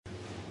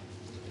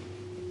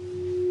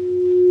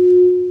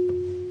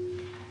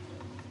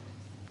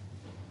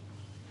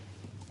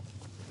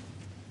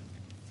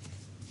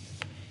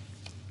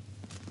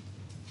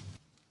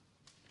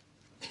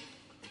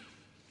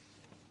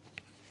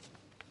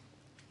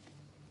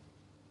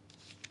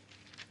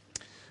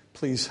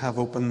Please have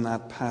open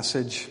that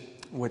passage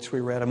which we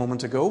read a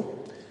moment ago.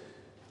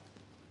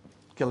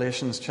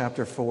 Galatians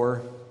chapter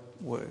 4.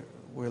 We'll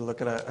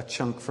look at a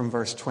chunk from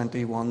verse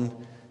 21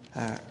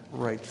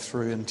 right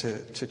through into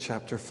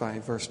chapter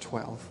 5, verse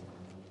 12.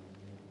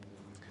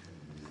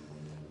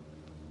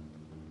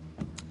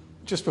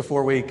 Just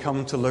before we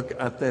come to look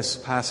at this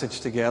passage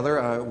together,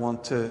 I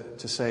want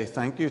to say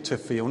thank you to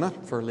Fiona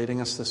for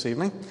leading us this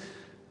evening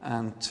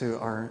and to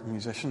our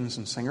musicians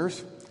and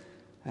singers.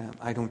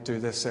 I don't do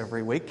this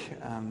every week.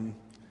 And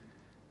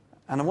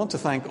I want to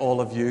thank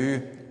all of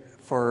you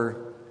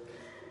for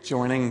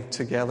joining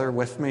together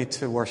with me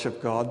to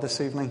worship God this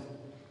evening.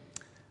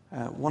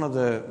 One of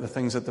the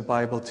things that the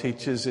Bible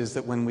teaches is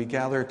that when we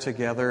gather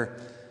together,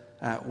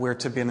 we're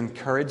to be an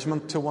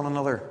encouragement to one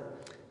another.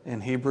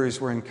 In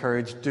Hebrews, we're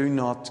encouraged, do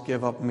not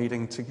give up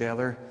meeting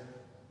together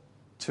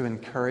to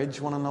encourage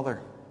one another.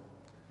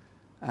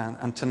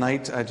 And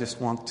tonight, I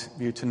just want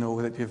you to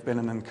know that you've been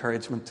an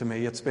encouragement to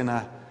me. It's been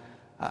a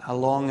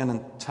long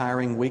and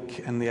tiring week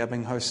in the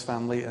Ebbinghaus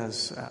family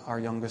as our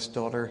youngest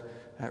daughter,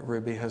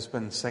 Ruby, has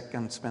been sick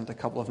and spent a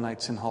couple of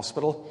nights in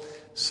hospital.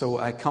 So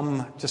I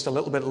come just a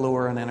little bit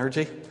lower in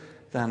energy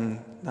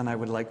than I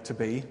would like to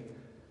be.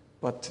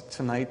 But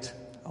tonight,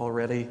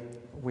 already,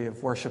 we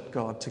have worshipped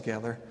God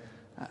together,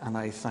 and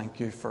I thank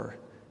you for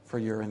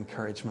your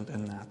encouragement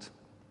in that.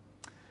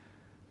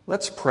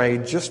 Let's pray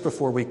just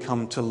before we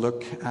come to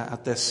look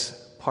at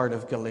this part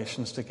of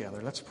Galatians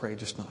together. Let's pray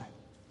just now.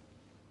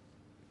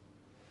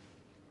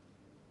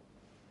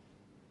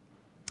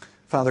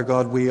 Father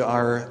God, we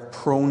are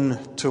prone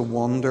to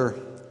wander.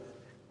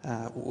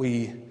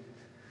 When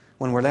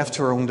we're left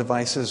to our own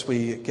devices,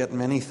 we get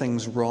many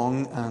things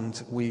wrong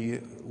and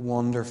we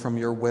wander from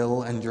your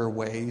will and your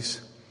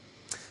ways.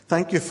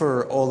 Thank you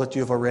for all that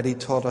you've already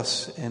taught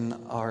us in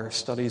our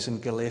studies in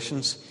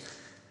Galatians.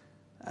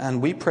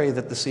 And we pray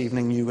that this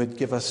evening you would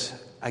give us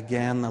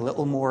again a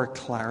little more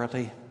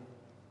clarity.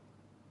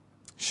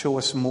 Show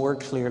us more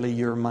clearly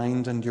your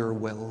mind and your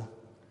will,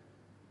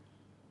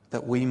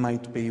 that we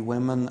might be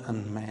women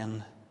and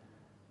men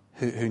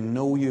who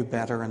know you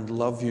better and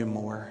love you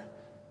more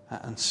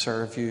and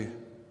serve you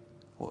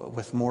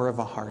with more of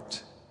a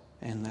heart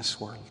in this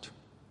world.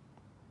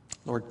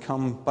 Lord,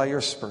 come by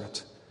your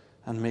Spirit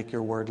and make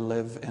your word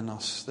live in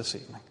us this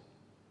evening.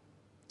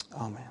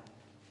 Amen.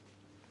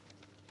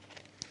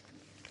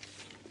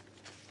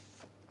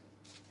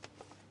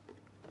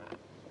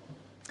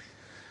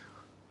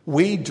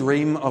 We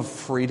dream of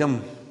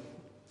freedom.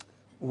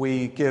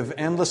 We give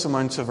endless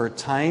amounts of our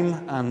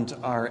time and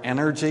our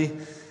energy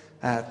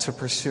to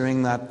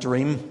pursuing that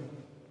dream.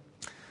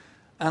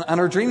 And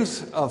our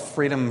dreams of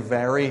freedom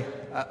vary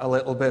a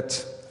little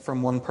bit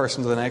from one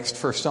person to the next.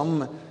 For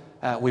some,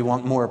 we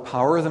want more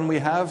power than we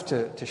have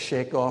to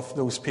shake off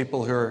those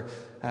people who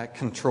are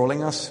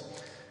controlling us.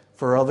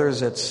 For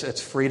others,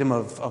 it's freedom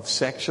of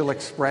sexual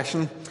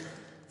expression.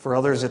 For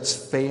others, it's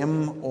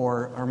fame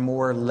or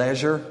more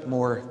leisure,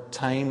 more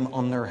time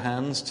on their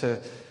hands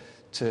to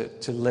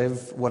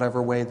live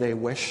whatever way they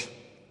wish.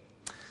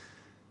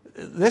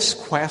 This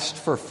quest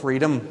for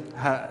freedom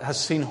has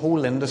seen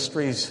whole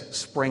industries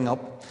spring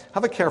up.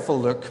 Have a careful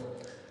look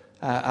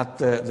at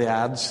the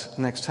ads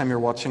next time you're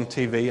watching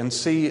TV and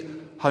see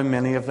how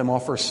many of them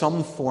offer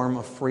some form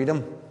of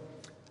freedom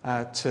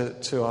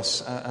to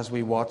us as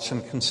we watch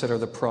and consider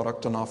the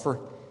product on offer.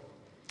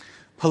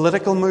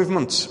 Political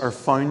movements are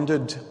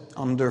founded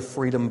under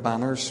freedom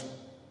banners.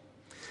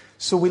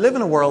 So we live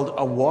in a world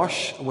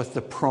awash with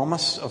the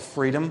promise of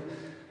freedom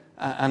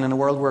and in a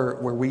world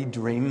where we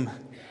dream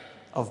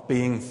of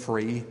being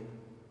free.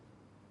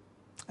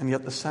 And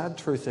yet the sad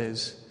truth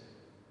is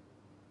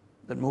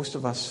that most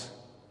of us,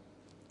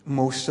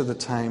 most of the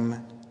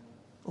time,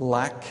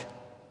 lack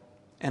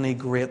any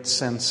great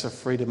sense of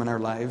freedom in our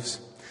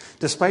lives.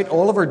 Despite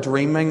all of our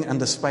dreaming and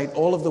despite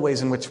all of the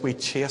ways in which we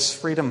chase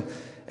freedom,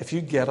 if you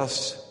get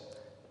us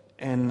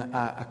in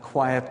a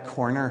quiet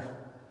corner,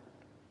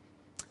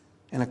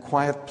 in a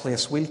quiet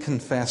place, we'll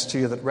confess to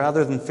you that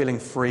rather than feeling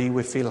free,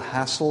 we feel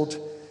hassled,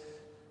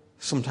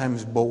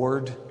 sometimes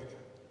bored,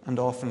 and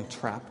often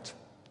trapped.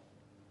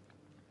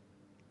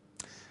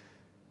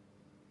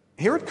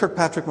 Here at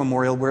Kirkpatrick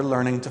Memorial, we're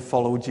learning to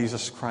follow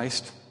Jesus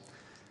Christ.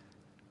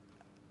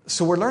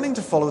 So we're learning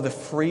to follow the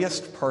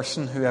freest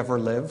person who ever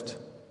lived,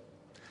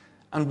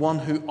 and one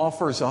who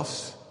offers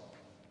us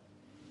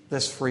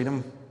this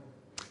freedom.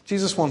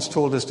 Jesus once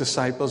told his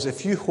disciples,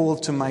 if you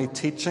hold to my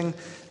teaching,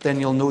 then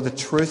you'll know the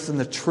truth, and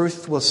the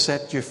truth will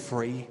set you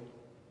free.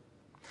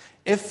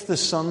 If the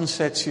Son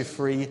sets you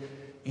free,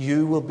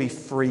 you will be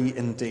free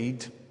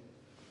indeed.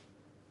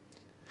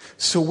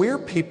 So we're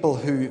people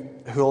who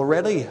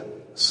already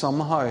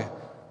somehow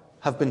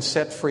have been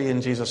set free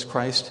in Jesus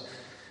Christ,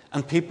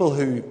 and people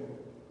who,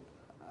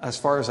 as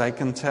far as I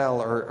can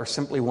tell, are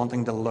simply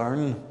wanting to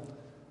learn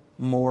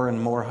more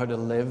and more how to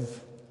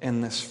live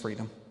in this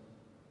freedom.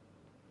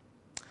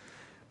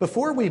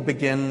 Before we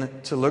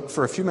begin to look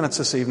for a few minutes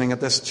this evening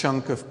at this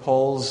chunk of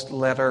Paul's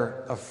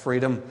letter of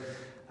freedom,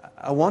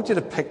 I want you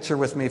to picture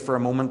with me for a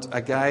moment a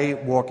guy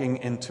walking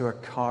into a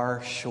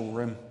car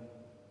showroom.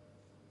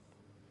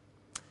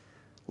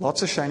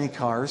 Lots of shiny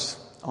cars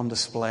on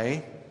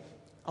display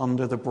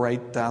under the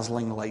bright,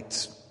 dazzling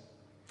lights.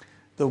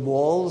 The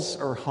walls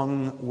are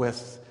hung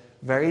with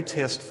very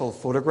tasteful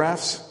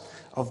photographs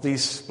of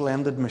these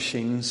splendid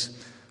machines,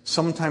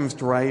 sometimes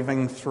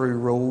driving through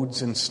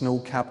roads in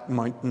snow-capped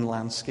mountain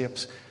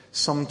landscapes,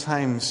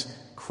 sometimes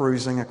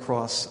cruising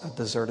across a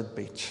deserted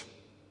beach.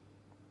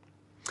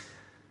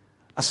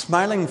 A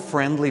smiling,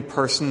 friendly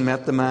person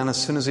met the man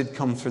as soon as he'd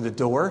come through the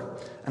door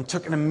and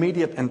took an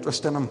immediate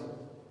interest in him.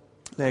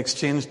 They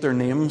exchanged their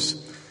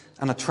names.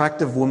 An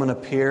attractive woman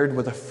appeared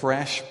with a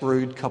fresh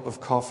brewed cup of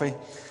coffee,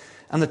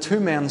 and the two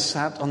men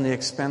sat on the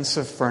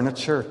expensive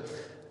furniture,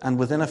 and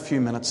within a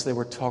few minutes they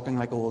were talking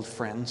like old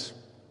friends.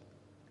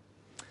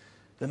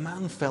 The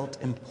man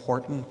felt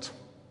important,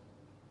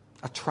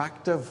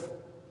 attractive,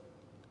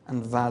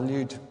 and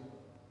valued.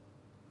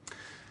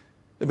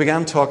 They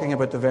began talking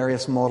about the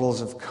various models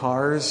of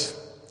cars.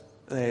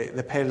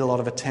 They paid a lot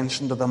of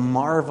attention to the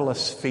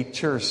marvelous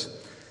features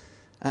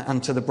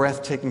and to the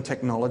breathtaking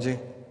technology.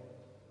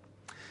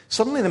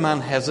 Suddenly the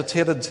man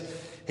hesitated.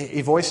 He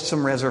voiced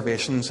some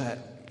reservations.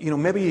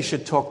 Maybe you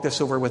should talk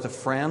this over with a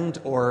friend,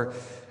 or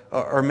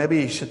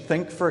maybe you should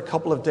think for a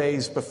couple of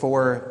days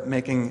before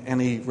making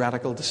any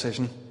radical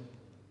decision.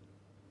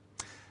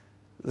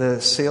 The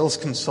sales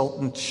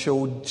consultant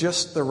showed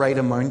just the right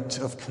amount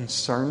of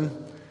concern.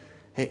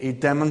 He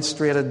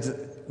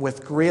demonstrated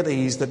with great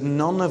ease that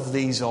none of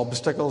these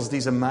obstacles,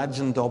 these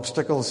imagined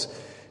obstacles,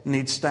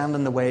 need stand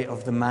in the way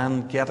of the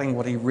man getting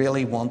what he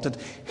really wanted.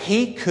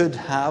 He could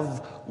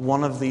have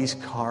one of these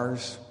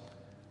cars,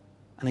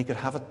 and he could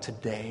have it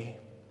today.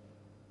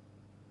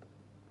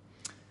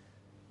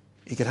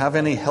 He could have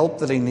any help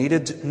that he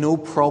needed. No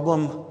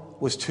problem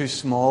was too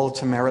small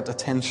to merit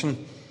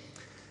attention.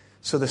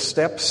 So the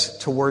steps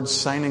towards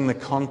signing the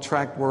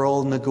contract were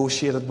all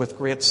negotiated with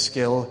great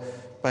skill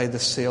by the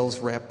sales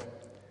rep.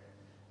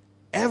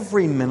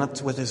 Every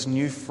minute with his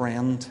new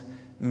friend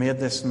made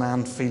this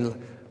man feel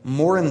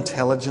more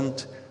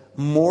intelligent,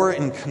 more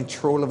in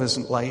control of his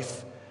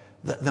life,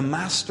 the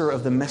master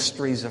of the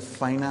mysteries of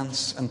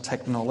finance and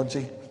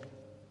technology.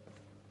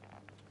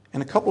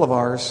 In a couple of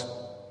hours,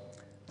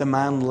 the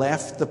man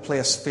left the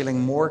place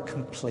feeling more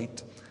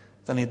complete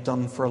than he'd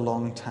done for a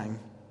long time.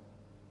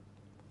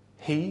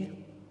 He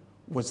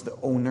was the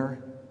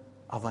owner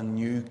of a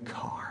new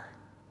car.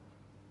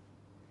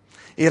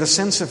 He had a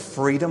sense of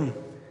freedom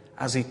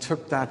as he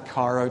took that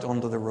car out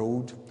onto the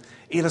road.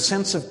 He had a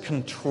sense of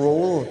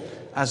control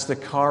as the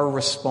car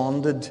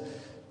responded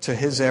to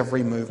his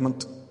every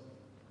movement.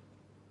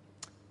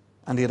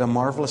 And he had a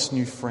marvelous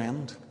new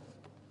friend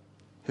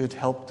who had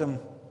helped him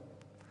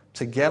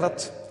to get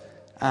it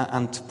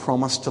and to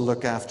promise to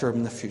look after him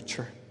in the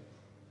future.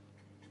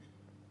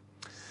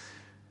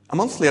 A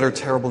month later,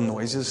 terrible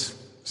noises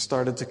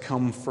started to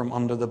come from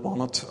under the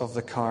bonnet of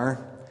the car,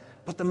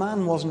 but the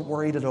man wasn't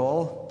worried at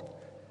all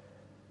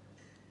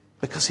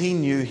because he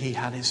knew he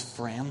had his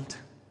friend.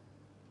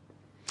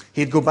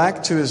 He'd go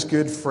back to his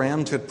good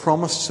friend who had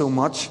promised so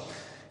much.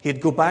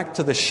 He'd go back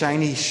to the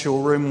shiny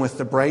showroom with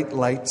the bright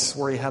lights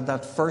where he had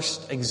that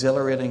first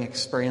exhilarating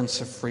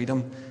experience of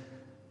freedom,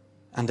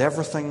 and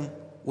everything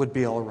would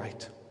be all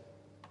right.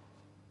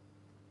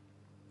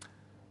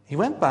 He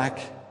went back,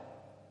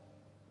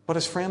 but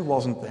his friend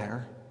wasn't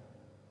there.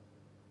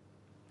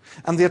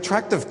 And the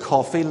attractive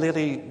coffee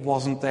lady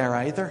wasn't there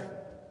either.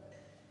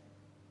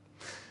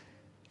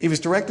 He was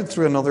directed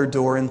through another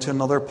door into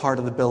another part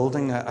of the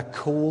building, a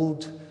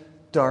cold,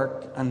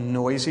 dark, and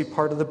noisy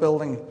part of the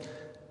building.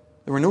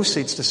 There were no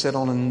seats to sit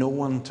on and no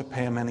one to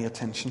pay him any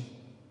attention.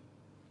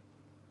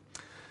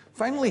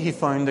 Finally, he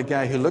found a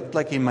guy who looked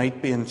like he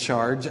might be in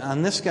charge,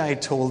 and this guy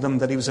told him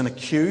that he was in a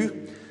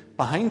queue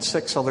behind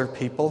 6 other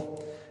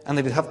people and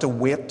that he'd have to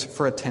wait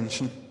for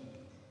attention.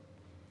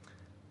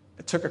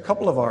 It took a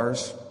couple of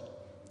hours,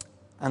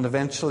 and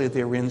eventually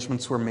the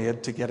arrangements were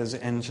made to get his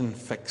engine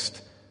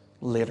fixed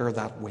later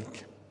that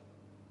week.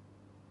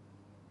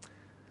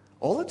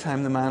 All the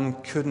time, the man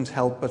couldn't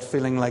help but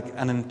feeling like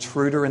an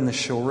intruder in the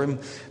showroom.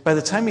 By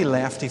the time he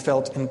left, he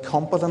felt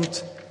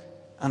incompetent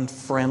and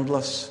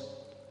friendless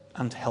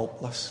and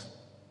helpless.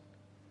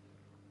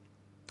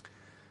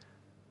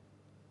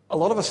 A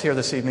lot of us here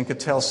this evening could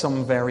tell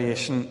some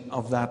variation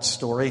of that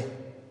story.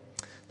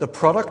 The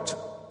product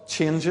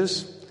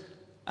changes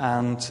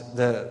and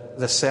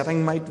the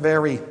setting might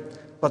vary,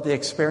 but the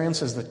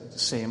experience is the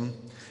same.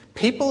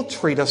 People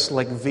treat us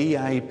like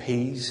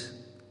VIPs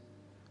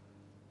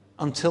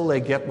until they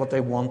get what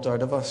they want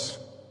out of us.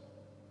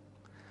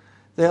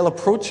 They'll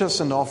approach us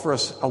and offer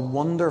us a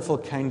wonderful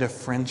kind of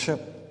friendship,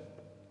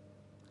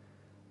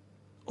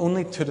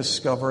 only to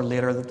discover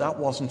later that that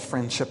wasn't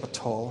friendship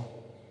at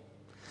all.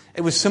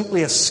 It was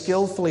simply a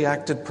skillfully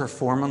acted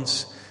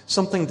performance,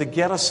 something to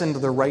get us into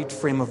the right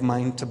frame of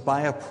mind to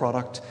buy a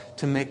product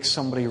to make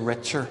somebody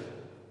richer.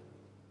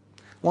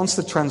 Once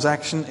the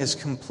transaction is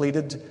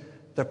completed,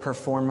 the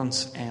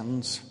performance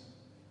ends.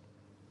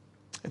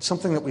 It's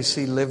something that we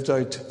see lived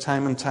out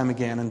time and time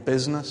again in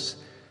business,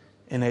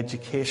 in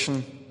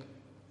education,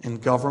 in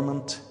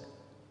government,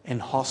 in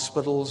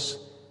hospitals,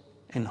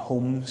 in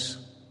homes.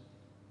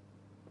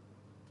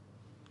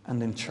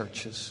 and in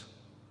churches.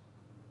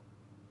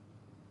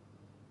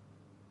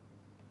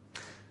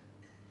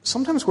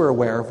 Sometimes we're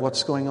aware of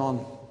what's going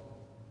on,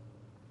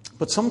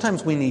 but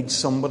sometimes we need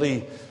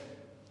somebody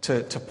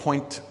to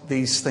point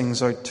these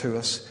things out to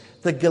us.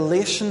 The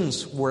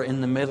Galatians were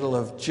in the middle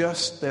of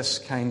just this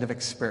kind of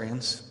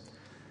experience.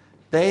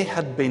 They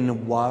had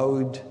been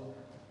wowed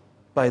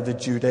by the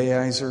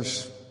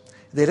Judaizers.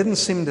 They didn't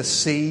seem to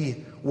see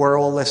where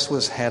all this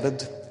was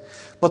headed.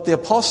 But the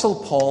Apostle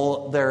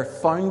Paul, their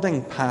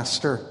founding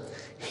pastor,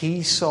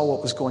 he saw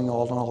what was going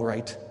on all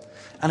right.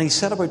 And he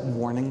set about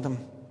warning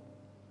them.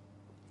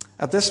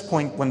 At this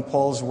point, when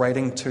Paul's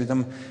writing to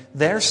them,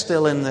 they're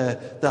still in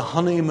the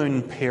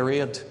honeymoon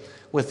period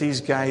with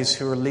these guys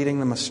who are leading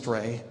them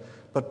astray.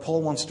 But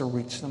Paul wants to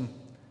reach them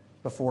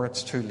before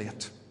it's too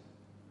late.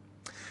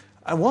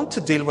 I want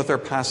to deal with our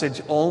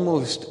passage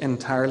almost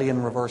entirely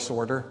in reverse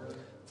order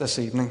this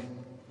evening.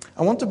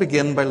 I want to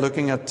begin by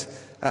looking at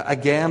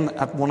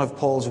one of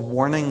Paul's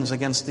warnings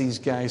against these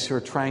guys who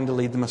are trying to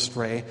lead them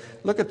astray.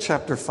 Look at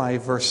chapter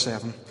 5, verse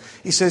 7.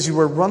 He says, "You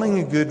were running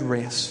a good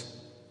race.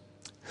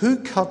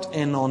 Who cut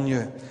in on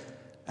you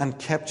and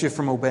kept you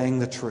from obeying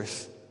the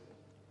truth?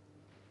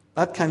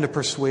 That kind of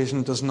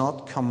persuasion does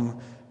not come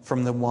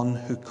from the one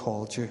who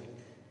called you."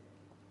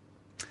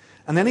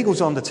 And then he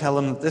goes on to tell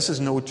them that this is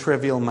no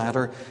trivial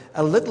matter.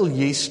 A little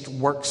yeast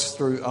works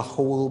through a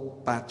whole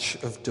batch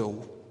of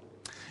dough.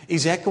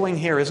 He's echoing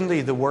here, isn't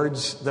he, the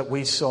words that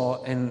we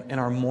saw in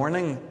our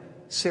morning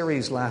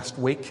series last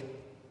week.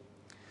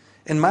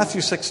 In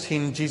Matthew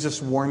 16,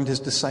 Jesus warned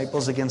his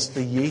disciples against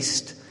the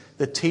yeast,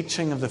 the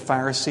teaching of the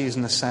Pharisees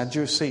and the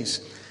Sadducees.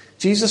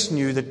 Jesus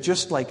knew that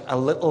just like a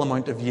little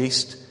amount of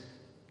yeast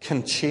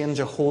can change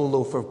a whole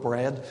loaf of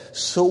bread,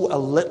 so a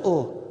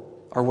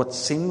little, or what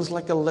seems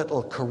like a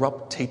little,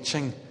 corrupt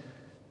teaching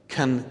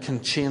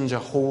can change a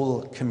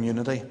whole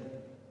community.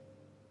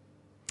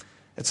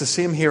 It's the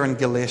same here in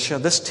Galatia.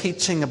 This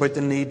teaching about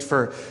the need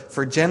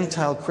for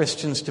Gentile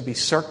Christians to be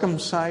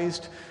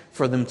circumcised,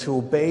 for them to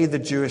obey the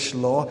Jewish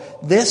law,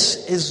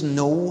 this is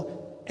no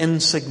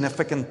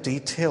insignificant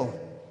detail.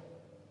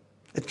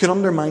 It could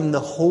undermine the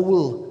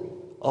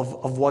whole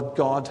of what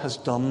God has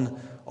done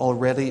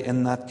already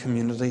in that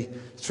community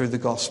through the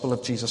gospel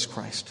of Jesus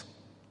Christ.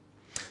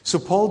 So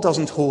Paul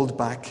doesn't hold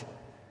back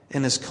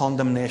in his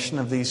condemnation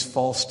of these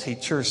false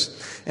teachers.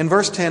 In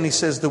verse 10 he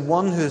says, "The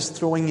one who is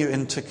throwing you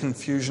into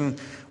confusion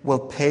will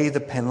pay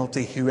the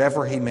penalty,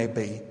 whoever he may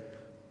be."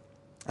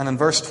 And in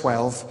verse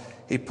 12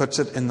 he puts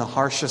it in the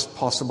harshest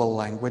possible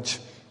language.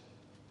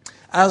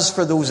 "As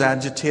for those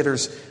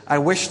agitators, I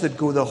wish they'd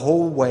go the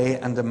whole way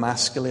and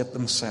emasculate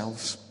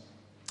themselves."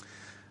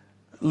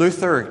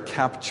 Luther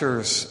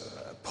captures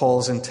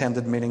Paul's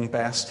intended meaning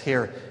best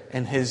here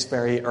in his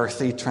very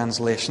earthy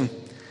translation.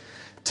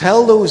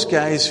 "Tell those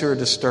guys who are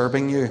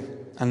disturbing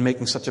you and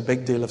making such a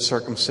big deal of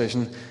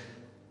circumcision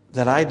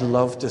that I'd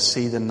love to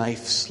see the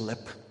knife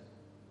slip."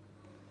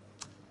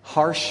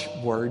 Harsh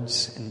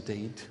words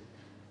indeed.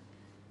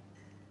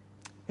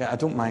 Yeah, I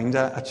don't mind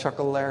a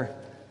chuckle there.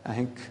 I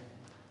think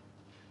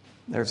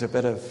there's a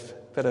bit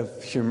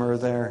of humour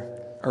there,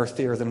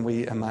 earthier than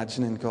we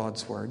imagine in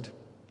God's word.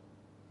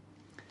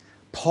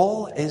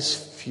 Paul is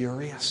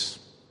furious.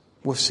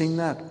 We've seen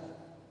that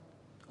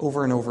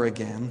over and over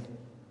again.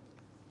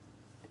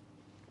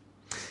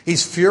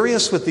 He's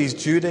furious with these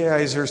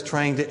Judaizers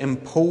trying to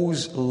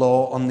impose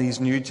law on these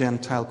new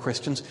Gentile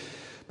Christians.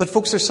 But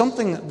folks, there's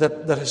something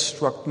that has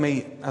struck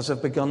me as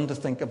I've begun to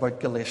think about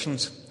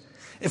Galatians.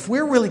 If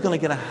we're really going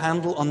to get a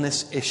handle on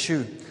this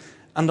issue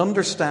and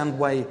understand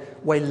why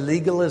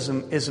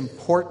legalism is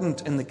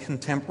important in the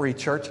contemporary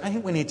church, I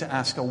think we need to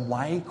ask a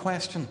why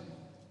question.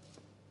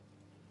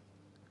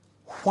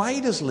 Why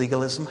does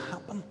legalism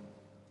happen?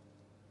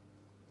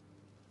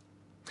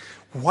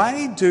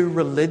 Why do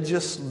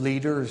religious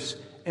leaders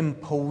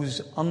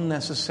impose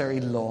unnecessary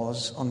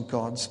laws on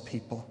God's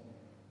people?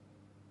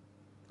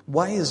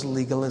 Why is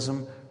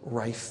legalism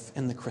rife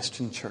in the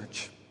Christian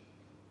church?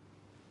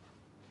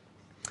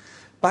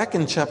 Back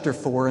in chapter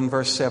 4 and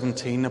verse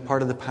 17, a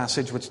part of the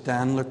passage which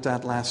Dan looked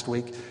at last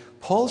week,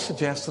 Paul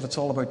suggests that it's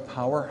all about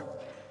power.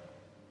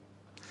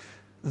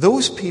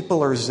 "Those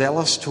people are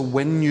zealous to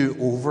win you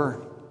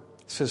over,"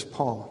 says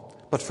Paul,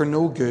 "but for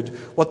no good.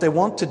 What they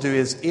want to do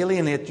is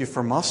alienate you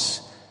from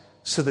us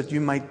so that you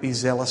might be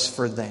zealous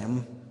for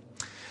them.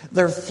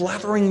 They're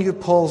flattering you,"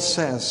 Paul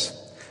says,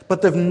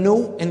 "but they've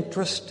no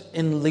interest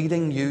in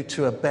leading you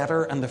to a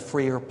better and a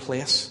freer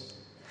place.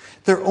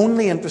 They're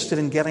only interested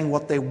in getting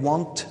what they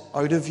want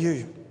out of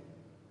you.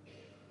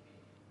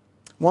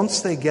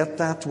 Once they get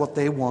that, what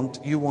they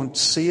want, you won't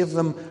see of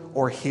them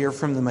or hear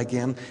from them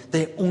again.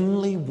 They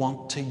only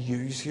want to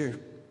use you.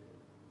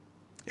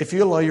 If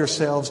you allow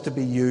yourselves to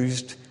be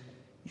used,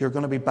 you're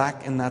going to be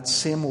back in that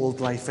same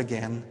old life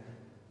again,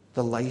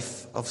 the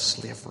life of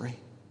slavery."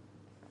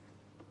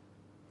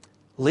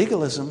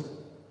 Legalism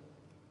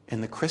in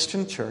the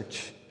Christian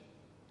church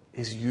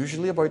is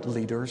usually about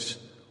leaders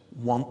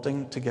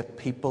wanting to get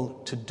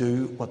people to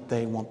do what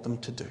they want them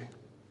to do.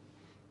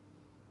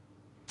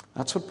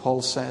 That's what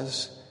Paul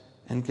says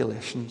in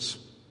Galatians.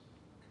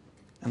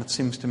 And it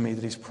seems to me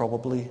that he's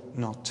probably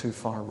not too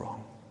far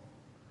wrong.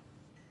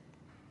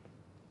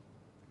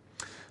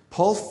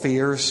 Paul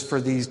fears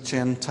for these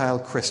Gentile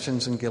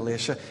Christians in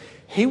Galatia.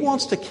 He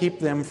wants to keep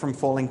them from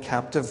falling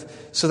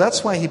captive. So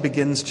that's why he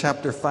begins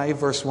chapter 5,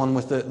 verse 1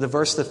 with the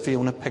verse that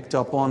Fiona picked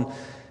up on.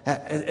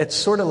 It's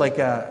sort of like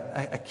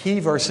a key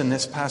verse in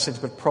this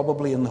passage, but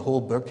probably in the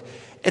whole book.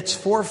 It's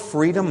for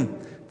freedom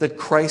that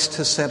Christ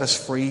has set us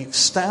free.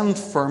 Stand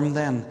firm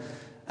then,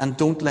 and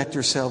don't let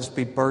yourselves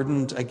be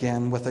burdened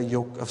again with a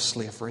yoke of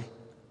slavery.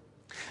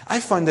 I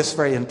found this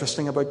very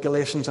interesting about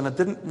Galatians, and I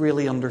didn't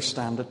really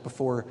understand it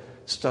before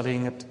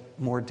studying it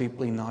more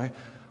deeply now.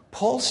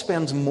 Paul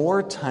spends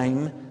more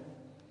time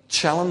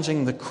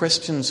challenging the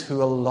Christians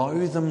who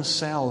allow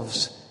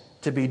themselves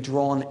to be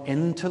drawn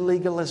into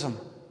legalism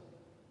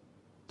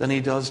than he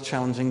does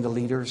challenging the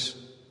leaders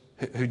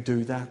who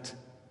do that.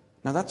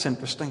 Now that's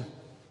interesting.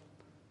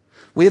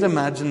 We'd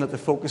imagine that the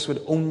focus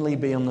would only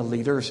be on the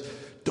leaders.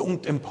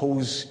 Don't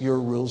impose your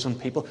rules on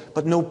people.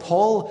 But no,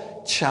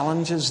 Paul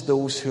challenges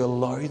those who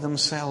allow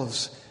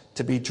themselves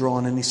to be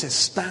drawn in. He says,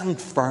 stand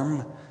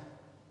firm.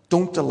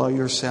 Don't allow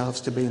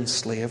yourselves to be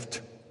enslaved.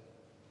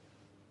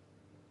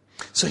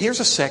 So here's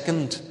a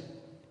second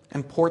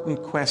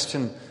important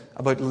question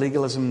about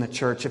legalism in the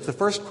church. If the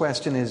first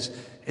question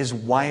is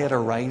why it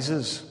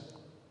arises,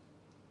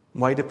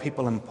 why do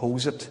people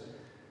impose it?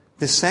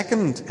 The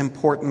second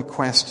important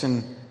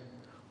question,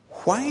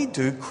 why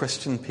do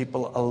Christian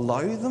people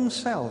allow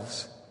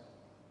themselves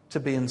to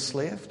be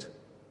enslaved?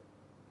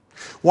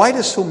 Why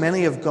do so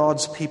many of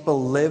God's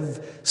people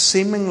live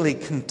seemingly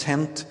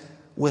content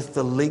with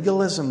the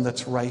legalism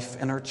that's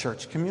rife in our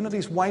church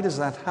communities? Why does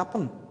that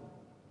happen?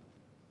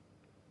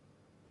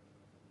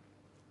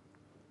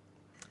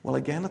 Well,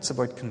 again, it's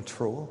about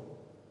control.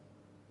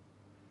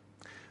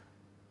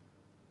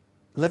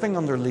 Living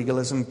under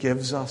legalism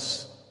gives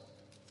us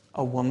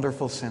a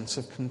wonderful sense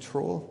of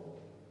control.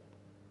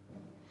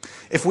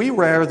 If we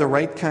wear the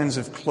right kinds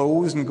of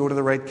clothes and go to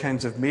the right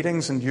kinds of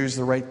meetings and use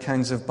the right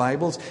kinds of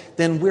Bibles,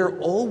 then we're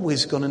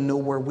always going to know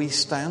where we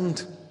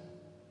stand.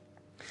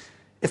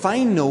 If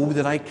I know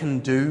that I can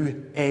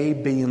do A,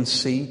 B, and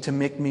C to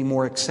make me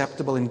more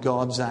acceptable in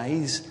God's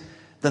eyes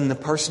than the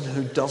person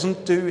who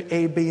doesn't do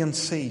A, B, and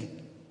C,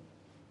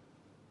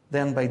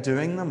 then by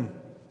doing them,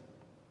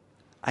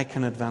 I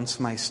can advance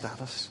my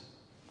status.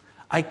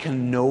 I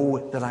can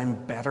know that I'm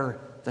better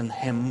than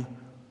him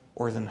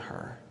or than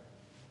her.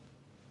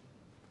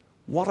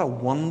 What a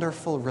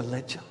wonderful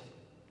religion.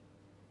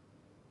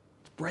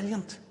 It's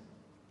brilliant.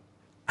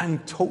 I'm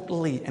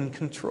totally in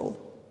control.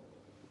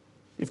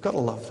 You've got to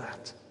love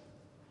that.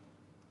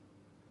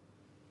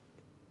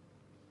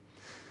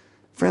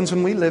 Friends,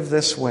 when we live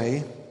this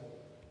way,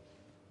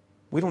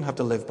 we don't have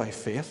to live by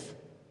faith,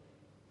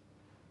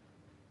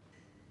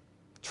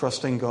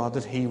 trusting God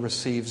that he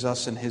receives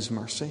us in his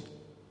mercy.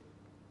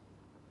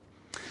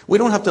 We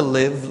don't have to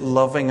live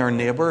loving our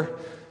neighbour,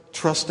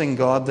 trusting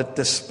God that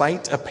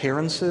despite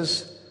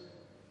appearances,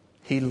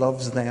 he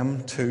loves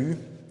them too,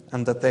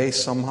 and that they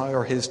somehow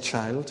are his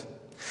child.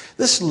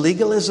 This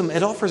legalism,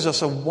 it offers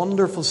us a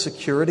wonderful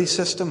security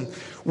system.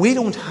 We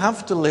don't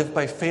have to live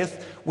by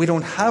faith. We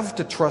don't have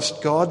to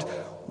trust God.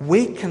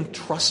 We can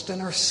trust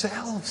in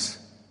ourselves.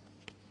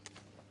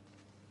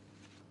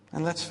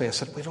 And let's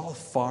face it, we'd all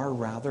far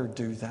rather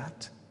do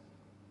that.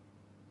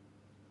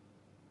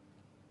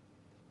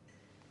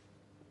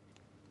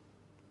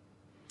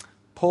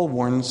 Paul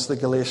warns the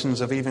Galatians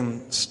of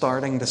even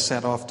starting to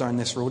set off down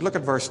this road. Look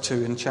at verse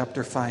 2 in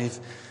chapter 5.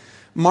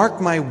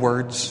 Mark my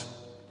words.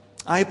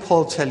 I,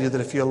 Paul, tell you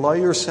that if you allow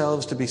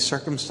yourselves to be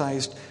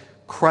circumcised,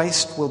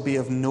 Christ will be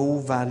of no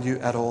value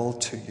at all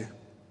to you.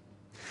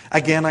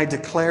 Again, I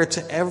declare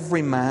to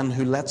every man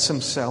who lets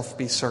himself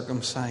be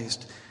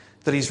circumcised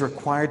that he's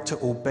required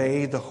to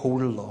obey the whole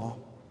law.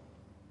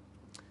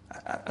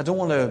 I don't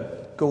want to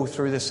go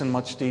through this in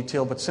much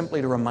detail, but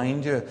simply to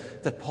remind you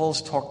that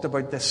Paul's talked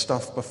about this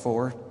stuff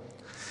before.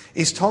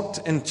 He's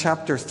talked in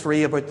chapter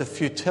 3 about the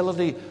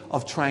futility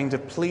of trying to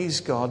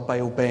please God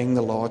by obeying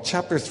the law.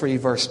 Chapter 3,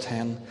 verse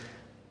 10.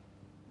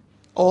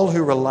 All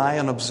who rely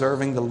on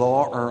observing the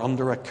law are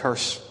under a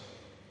curse.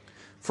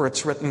 For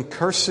it's written,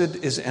 cursed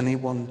is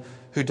anyone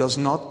who does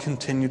not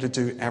continue to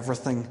do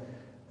everything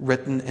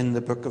written in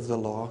the book of the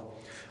law.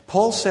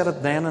 Paul said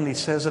it then and he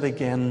says it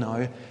again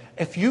now.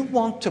 If you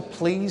want to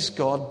please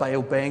God by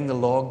obeying the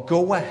law,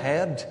 go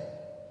ahead.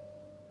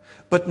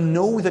 But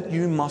know that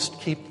you must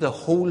keep the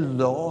whole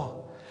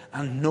law,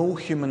 and no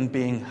human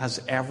being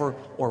has ever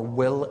or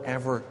will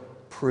ever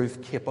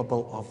prove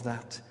capable of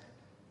that.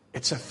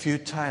 It's a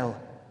futile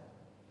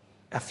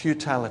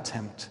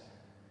attempt.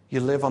 You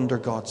live under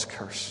God's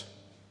curse.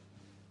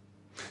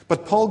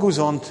 But Paul goes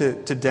on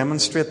to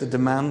demonstrate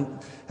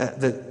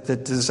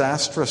the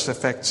disastrous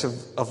effects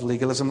of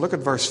legalism. Look at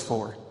verse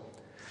 4.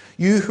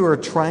 You who are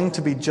trying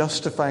to be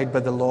justified by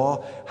the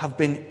law have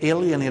been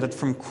alienated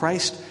from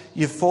Christ.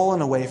 You've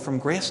fallen away from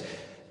grace.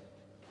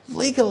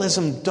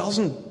 Legalism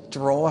doesn't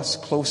draw us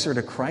closer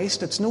to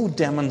Christ. It's no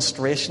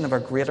demonstration of a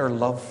greater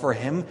love for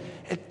him.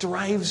 It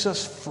drives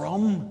us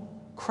from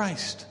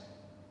Christ.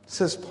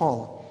 says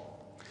Paul.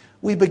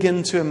 We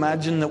begin to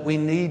imagine that we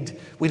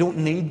don't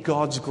need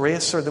God's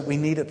grace, or that we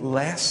need it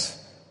less.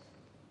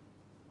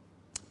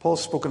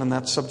 Paul's spoken on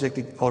that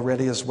subject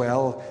already as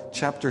well.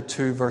 Chapter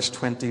 2, verse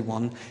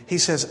 21. He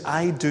says,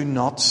 I do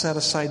not set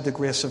aside the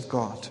grace of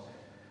God.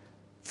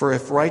 For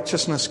if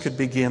righteousness could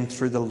be gained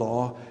through the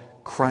law,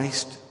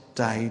 Christ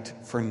died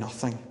for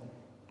nothing.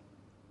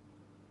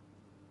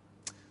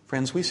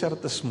 Friends, we said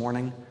it this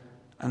morning,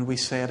 and we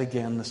say it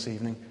again this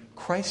evening.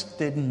 Christ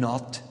did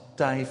not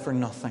die for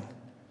nothing.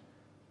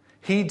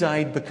 He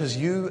died because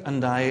you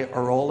and I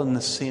are all in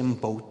the same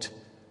boat.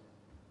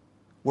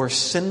 We're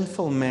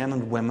sinful men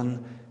and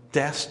women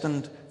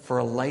destined for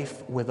a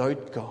life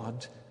without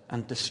God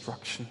and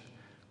destruction.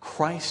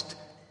 Christ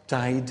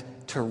died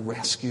to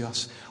rescue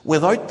us.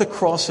 Without the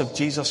cross of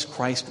Jesus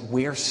Christ,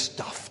 we're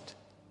stuffed.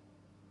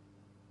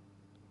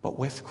 But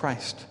with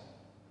Christ,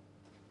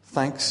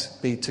 thanks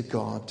be to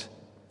God,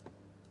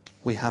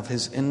 we have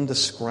His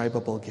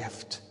indescribable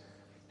gift,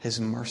 His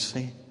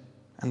mercy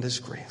and His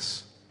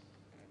grace.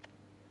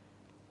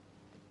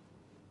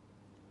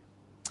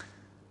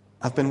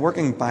 I've been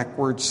working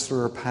backwards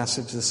through our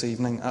passage this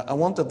evening. I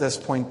want at this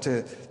point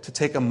to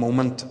take a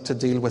moment to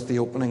deal with the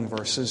opening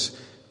verses,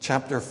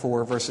 chapter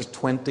 4, verses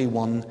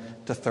 21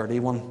 to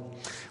 31.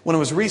 When I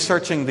was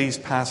researching these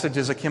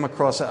passages, I came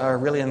across a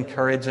really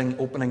encouraging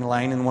opening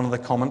line in one of the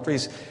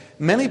commentaries.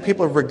 Many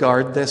people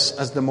regard this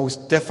as the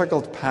most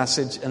difficult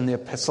passage in the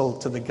epistle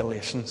to the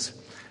Galatians.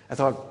 I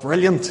thought,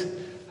 brilliant.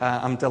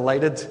 I'm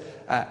delighted.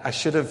 I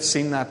should have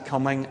seen that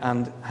coming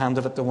and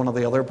handed it to one of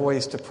the other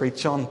boys to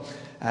preach on.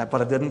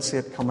 But I didn't see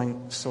it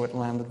coming, so it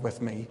landed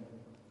with me.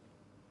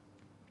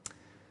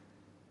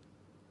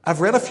 I've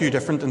read a few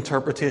different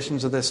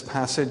interpretations of this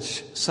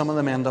passage. Some of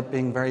them end up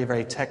being very,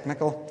 very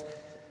technical.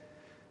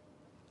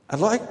 I'd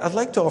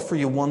like to offer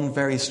you one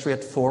very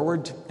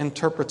straightforward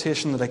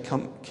interpretation that I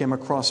came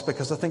across,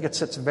 because I think it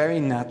sits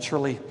very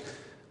naturally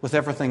with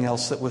everything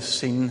else that we've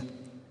seen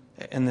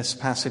in this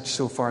passage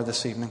so far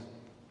this evening.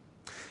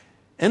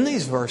 In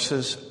these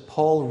verses,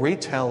 Paul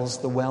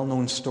retells the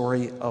well-known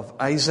story of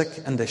Isaac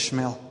and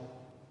Ishmael.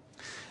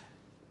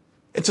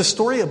 It's a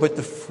story about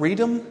the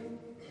freedom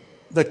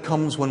that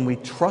comes when we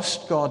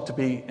trust God to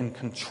be in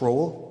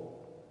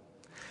control,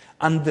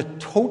 and the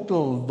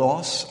total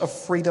loss of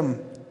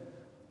freedom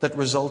that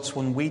results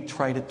when we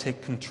try to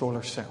take control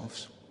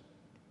ourselves.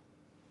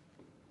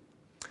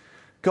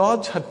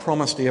 God had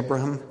promised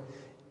Abram,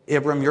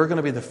 you're going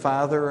to be the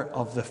father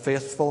of the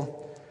faithful.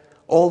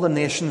 All the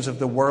nations of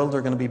the world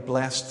are going to be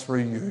blessed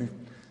through you.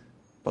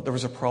 But there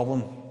was a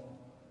problem.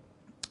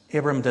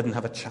 Abram didn't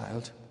have a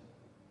child.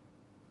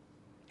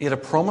 He had a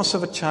promise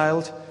of a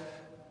child,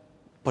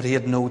 but he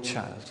had no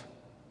child.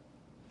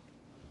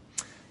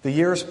 The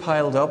years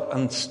piled up,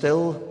 and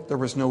still there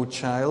was no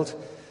child.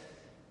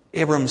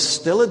 Abram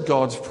still had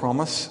God's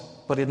promise,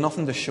 but he had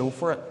nothing to show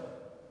for it.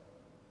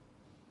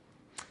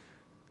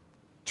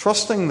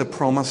 Trusting the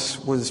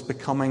promise was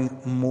becoming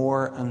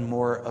more and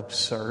more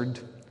absurd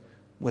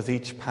with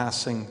each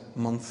passing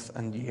month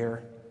and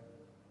year.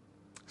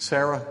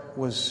 Sarah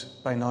was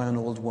by now an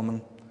old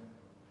woman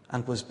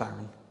and was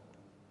barren.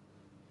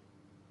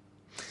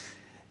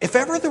 If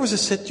ever there was a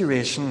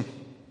situation,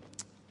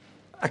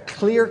 a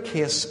clear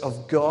case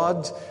of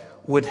God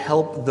would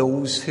help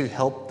those who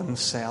help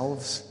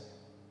themselves,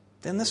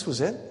 then this was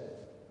it.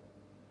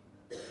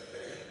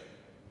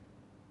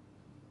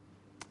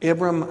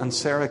 Abram and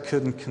Sarah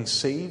couldn't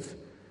conceive,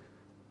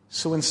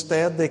 so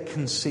instead they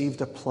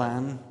conceived a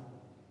plan.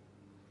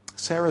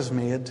 Sarah's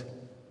maid,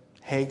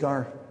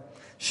 Hagar,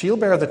 she'll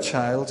bear the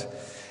child.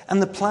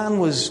 And the plan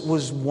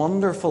was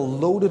wonderful,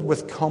 loaded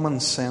with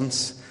common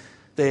sense.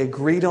 They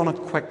agreed on it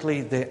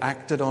quickly, they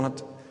acted on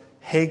it.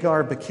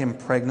 Hagar became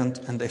pregnant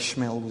and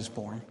Ishmael was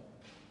born.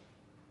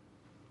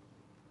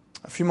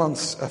 A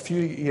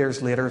few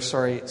years later,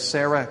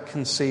 Sarah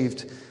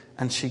conceived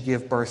and she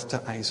gave birth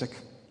to Isaac.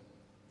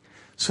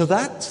 So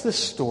that's the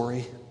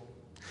story.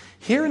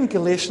 Here in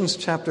Galatians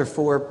chapter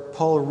 4,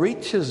 Paul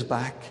reaches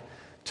back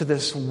to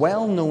this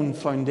well-known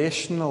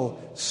foundational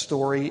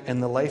story in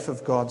the life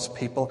of God's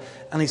people,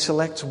 and he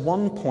selects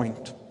one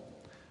point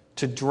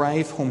to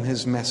drive home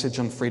his message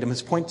on freedom.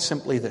 His point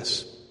simply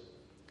this: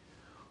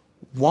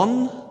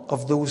 one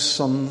of those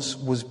sons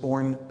was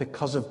born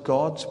because of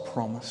God's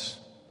promise.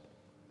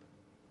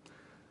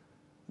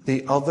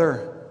 The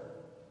other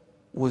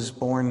was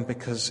born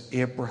because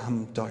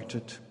Abraham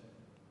doubted.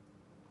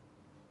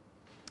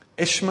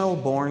 Ishmael,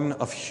 born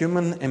of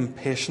human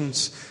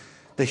impatience,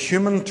 the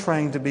human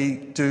trying to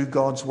do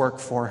God's work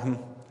for him.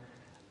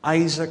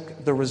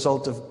 Isaac, the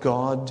result of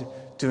God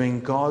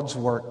doing God's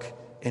work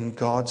in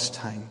God's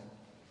time.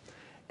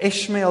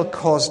 Ishmael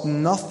caused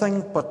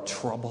nothing but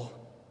trouble.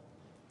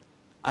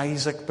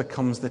 Isaac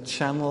becomes the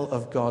channel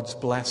of God's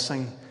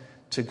blessing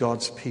to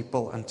God's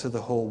people and to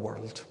the whole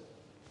world.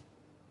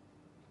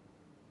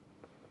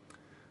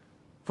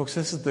 Folks,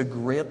 this is the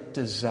great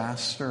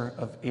disaster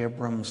of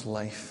Abram's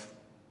life.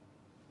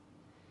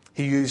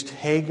 He used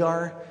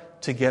Hagar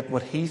to get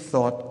what he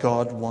thought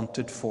God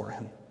wanted for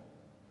him.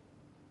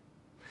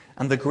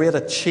 And the great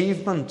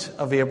achievement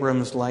of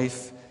Abram's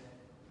life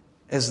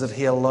is that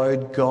he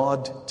allowed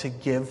God to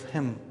give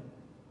him,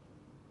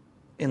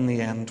 in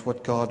the end,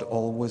 what God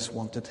always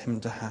wanted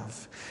him to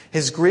have.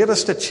 His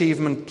greatest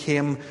achievement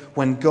came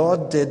when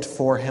God did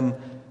for him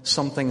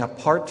something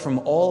apart from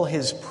all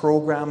his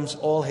programs,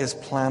 all his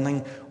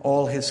planning,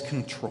 all his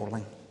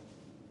controlling.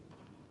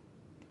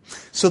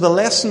 So the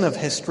lesson of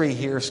history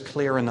here is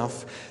clear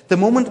enough. The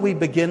moment we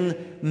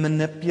begin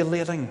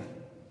manipulating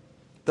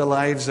the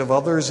lives of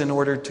others in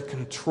order to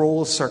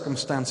control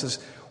circumstances,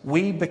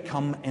 we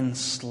become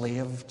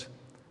enslaved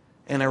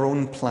in our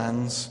own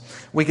plans.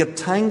 We get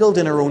tangled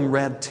in our own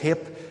red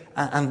tape,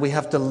 and we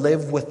have to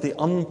live with the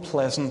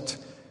unpleasant,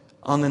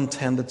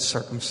 unintended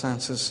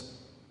circumstances.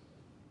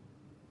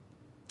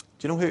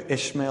 Do you know who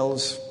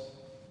Ishmael's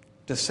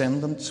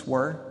descendants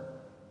were?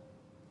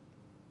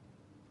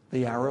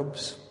 The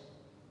Arabs.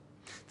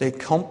 They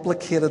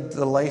complicated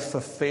the life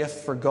of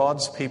faith for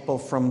God's people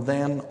from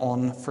then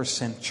on for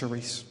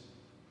centuries.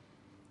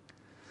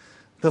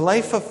 The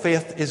life of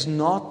faith is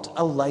not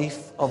a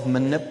life of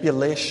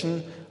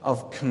manipulation,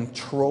 of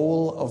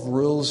control, of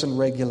rules and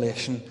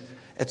regulation.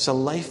 It's a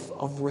life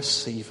of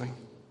receiving,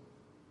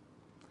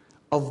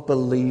 of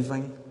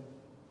believing,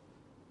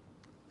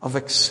 of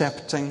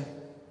accepting,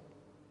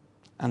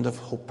 and of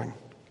hoping.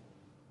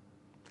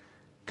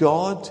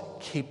 God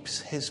keeps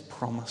his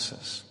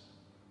promises.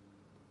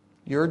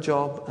 Your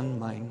job and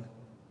mine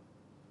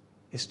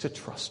is to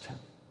trust him.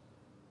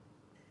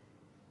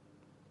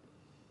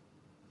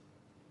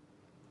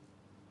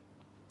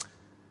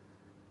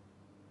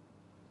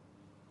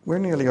 We're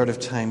nearly out of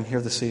time here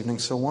this evening,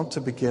 so I want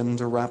to begin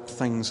to wrap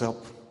things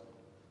up.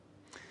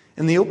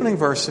 In the opening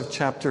verse of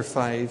chapter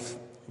 5,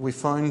 we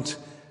found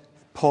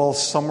Paul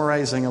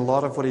summarizing a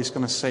lot of what he's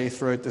going to say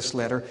throughout this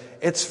letter.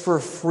 It's for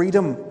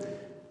freedom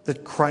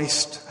that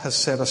Christ has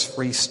set us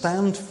free.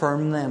 Stand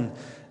firm then,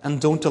 and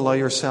don't allow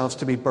yourselves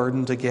to be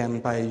burdened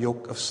again by a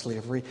yoke of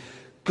slavery.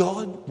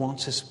 God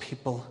wants his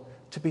people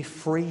to be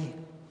free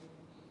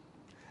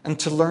and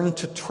to learn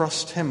to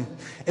trust him.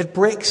 It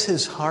breaks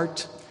his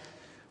heart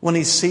when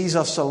he sees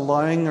us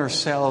allowing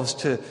ourselves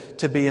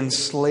to be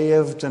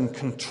enslaved and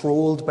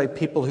controlled by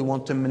people who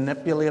want to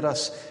manipulate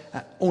us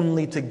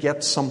only to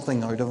get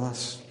something out of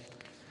us.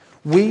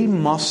 We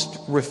must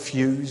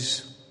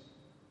refuse.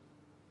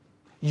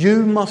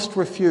 You must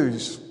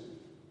refuse.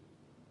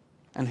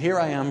 And here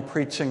I am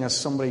preaching as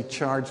somebody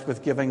charged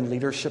with giving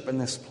leadership in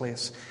this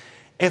place.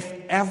 If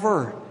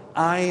ever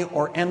I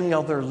or any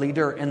other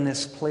leader in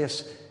this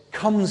place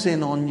comes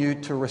in on you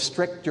to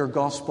restrict your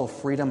gospel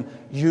freedom,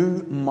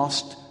 you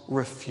must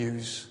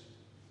refuse.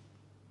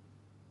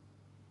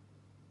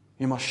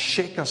 You must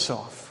shake us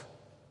off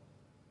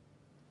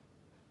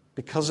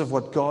because of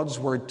what God's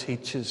word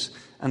teaches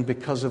and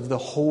because of the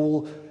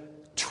whole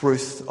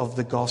truth of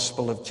the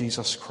gospel of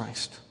Jesus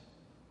Christ.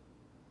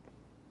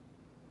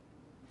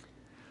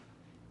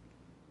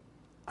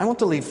 I want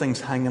to leave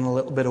things hanging a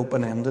little bit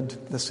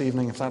open-ended this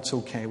evening, if that's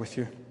okay with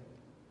you.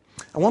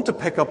 I want to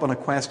pick up on a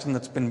question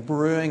that's been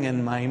brewing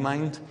in my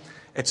mind.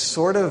 It's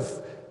sort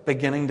of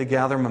beginning to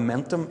gather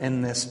momentum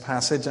in this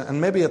passage, and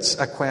maybe it's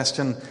a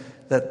question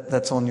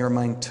that's on your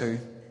mind too.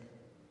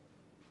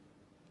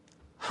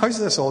 How's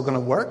this all going to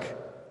work?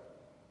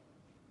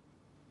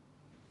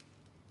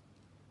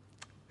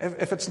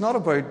 If it's not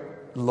about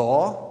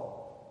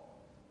law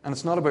and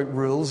it's not about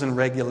rules and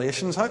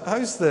regulations,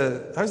 how's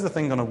the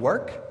thing going to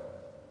work?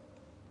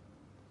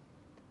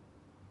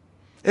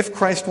 If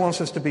Christ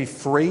wants us to be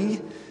free,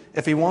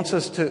 if he wants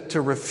us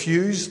to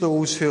refuse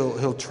those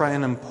who'll try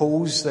and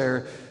impose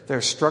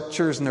their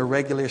structures and their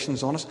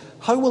regulations on us,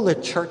 how will the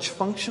church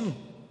function?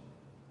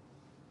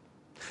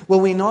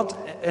 Will we not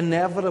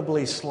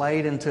inevitably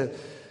slide into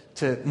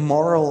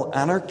moral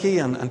anarchy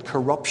and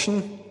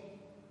corruption?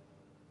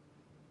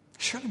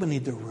 Surely we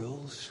need the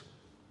rules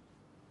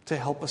to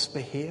help us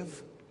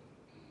behave.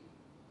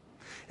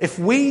 If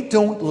we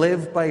don't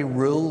live by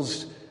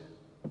rules,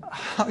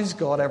 how is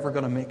God ever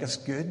going to make us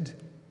good?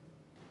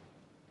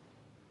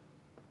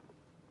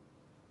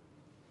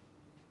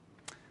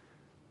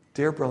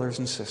 Dear brothers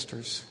and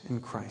sisters in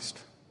Christ,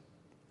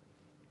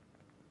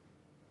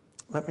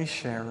 let me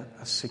share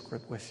a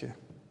secret with you.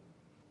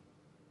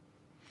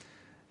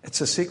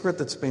 It's a secret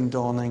that's been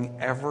dawning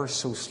ever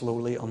so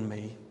slowly on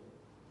me.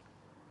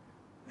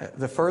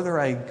 The further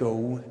I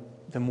go,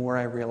 the more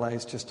I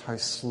realize just how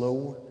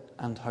slow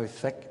and how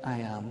thick I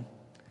am.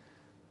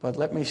 But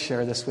let me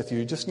share this with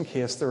you, just in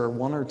case there are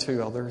one or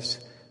two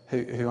others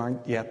who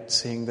aren't yet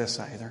seeing this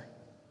either.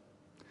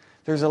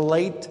 There's a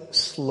light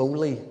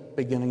slowly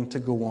beginning to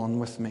go on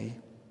with me.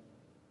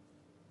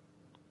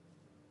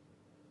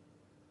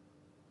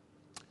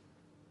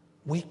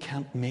 We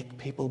can't make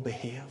people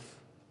behave.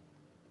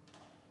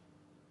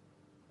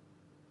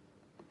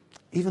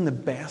 Even the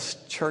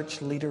best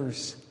church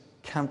leaders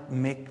can't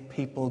make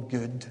people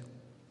good.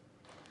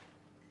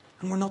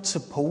 And we're not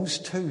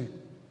supposed to.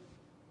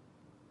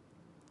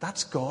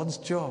 That's God's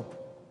job.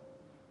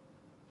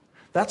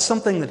 That's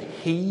something that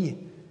he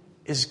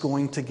is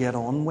going to get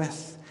on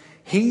with.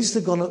 He's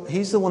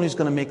the one who's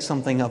going to make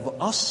something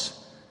of us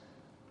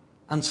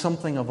and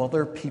something of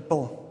other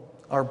people,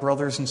 our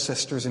brothers and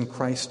sisters in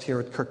Christ here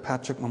at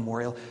Kirkpatrick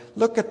Memorial.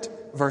 Look at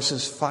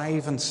verses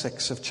 5 and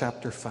 6 of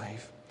chapter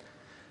 5.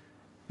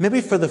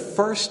 Maybe for the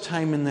first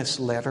time in this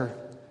letter,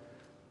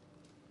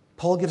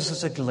 Paul gives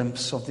us a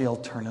glimpse of the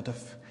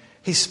alternative.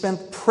 He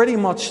spent pretty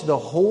much the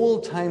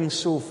whole time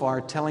so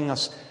far telling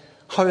us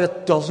how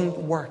it doesn't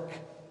work,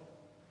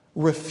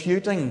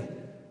 refuting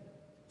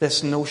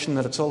this notion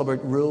that it's all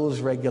about rules,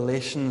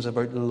 regulations,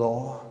 about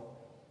law.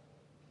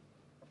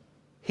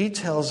 He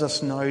tells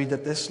us now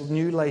that this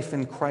new life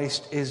in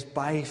Christ is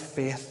by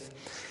faith,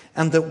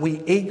 and that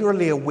we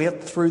eagerly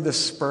await through the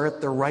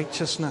Spirit the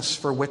righteousness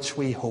for which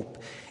we hope.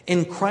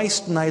 In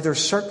Christ, neither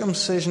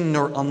circumcision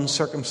nor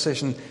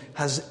uncircumcision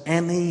has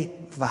any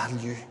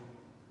value.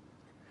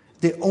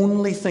 The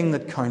only thing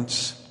that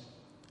counts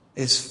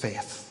is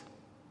faith,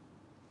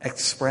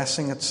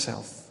 expressing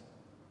itself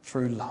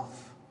through love.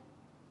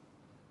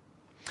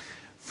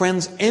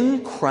 Friends,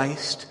 in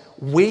Christ,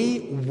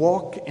 we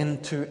walk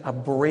into a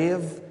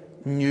brave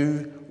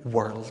new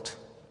world.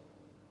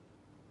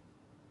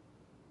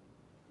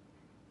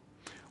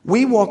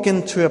 We walk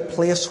into a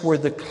place where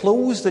the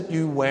clothes that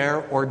you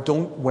wear or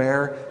don't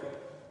wear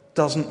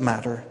doesn't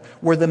matter.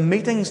 Where the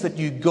meetings that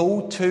you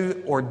go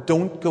to or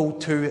don't go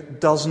to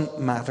doesn't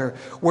matter.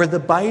 Where the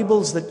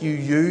Bibles that you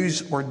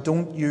use or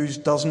don't use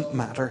doesn't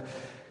matter.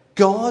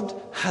 God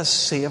has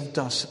saved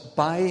us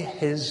by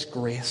His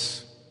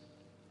grace.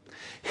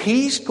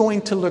 He's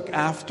going to look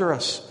after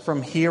us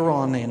from here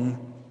on in.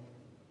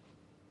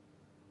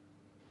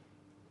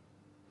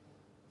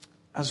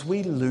 As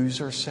we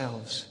lose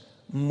ourselves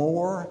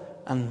more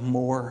and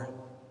more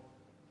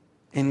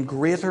in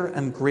greater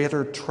and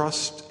greater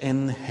trust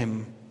in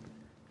Him,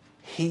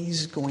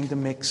 He's going to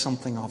make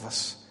something of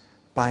us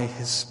by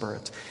His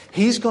Spirit.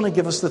 He's going to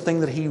give us the thing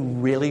that He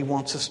really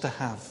wants us to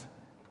have.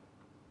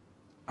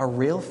 A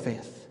real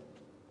faith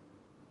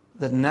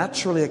that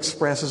naturally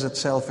expresses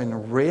itself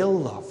in real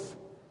love.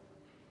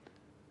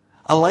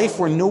 A life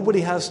where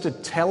nobody has to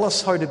tell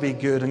us how to be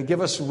good and give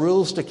us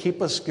rules to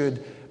keep us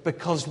good,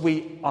 because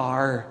we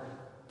are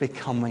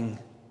becoming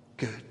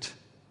good.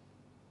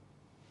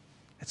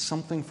 It's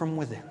something from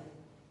within.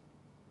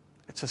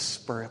 It's a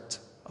Spirit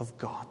of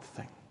God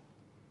thing.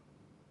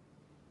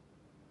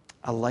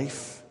 A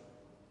life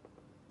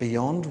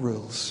beyond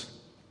rules.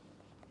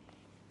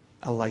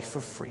 A life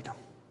of freedom.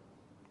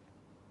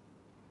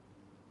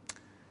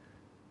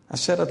 I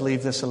said I'd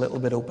leave this a little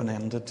bit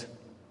open-ended.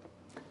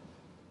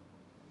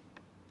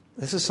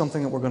 This is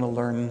something that we're going to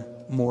learn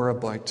more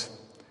about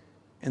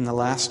in the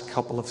last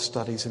couple of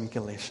studies in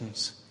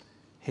Galatians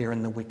here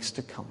in the weeks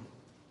to come.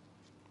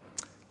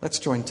 Let's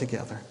join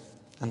together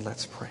and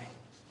let's pray.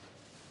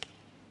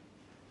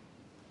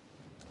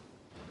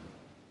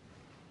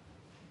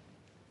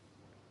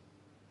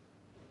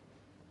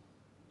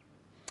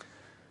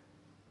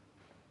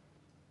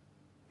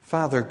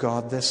 Father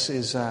God, this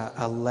is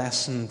a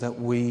lesson that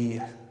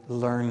we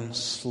learn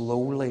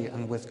slowly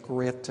and with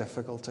great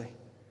difficulty.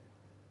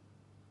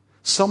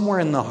 Somewhere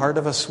in the heart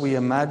of us, we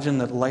imagine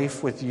that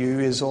life with you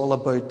is all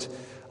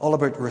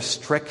about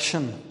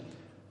restriction,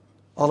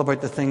 all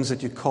about the things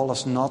that you call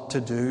us not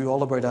to do,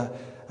 all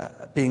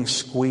about being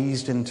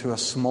squeezed into a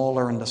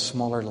smaller and a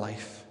smaller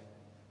life.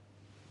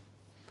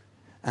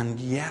 And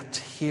yet,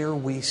 here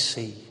we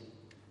see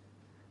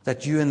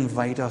that you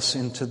invite us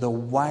into the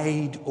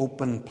wide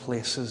open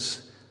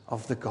places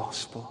of the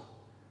gospel.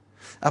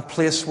 A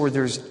place where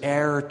there's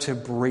air to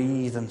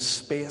breathe and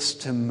space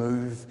to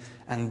move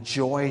and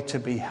joy to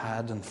be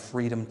had and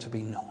freedom to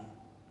be known.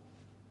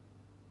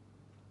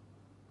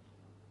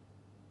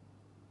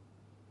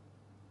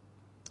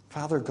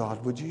 Father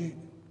God, would you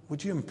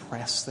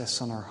impress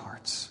this on our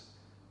hearts?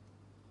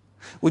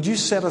 Would you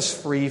set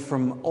us free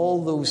from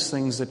all those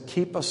things that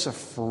keep us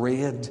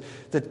afraid,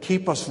 that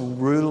keep us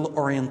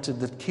rule-oriented,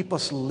 that keep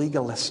us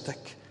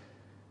legalistic?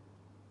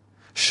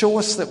 Show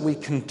us that we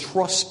can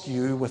trust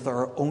you with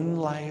our own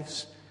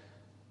lives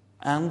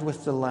and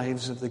with the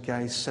lives of the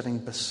guys sitting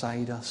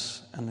beside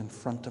us and in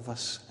front of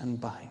us and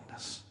behind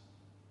us.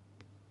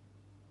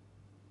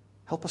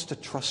 Help us to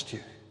trust you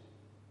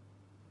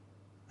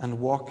and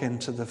walk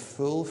into the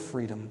full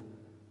freedom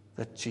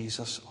that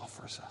Jesus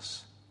offers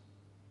us.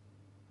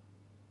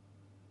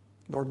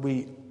 Lord,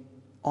 we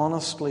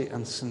honestly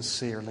and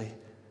sincerely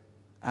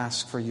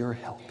ask for your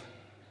help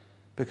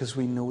because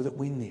we know that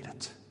we need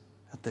it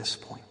at this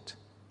point.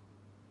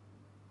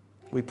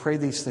 We pray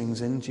these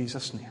things in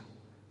Jesus' name.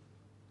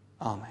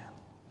 Amen.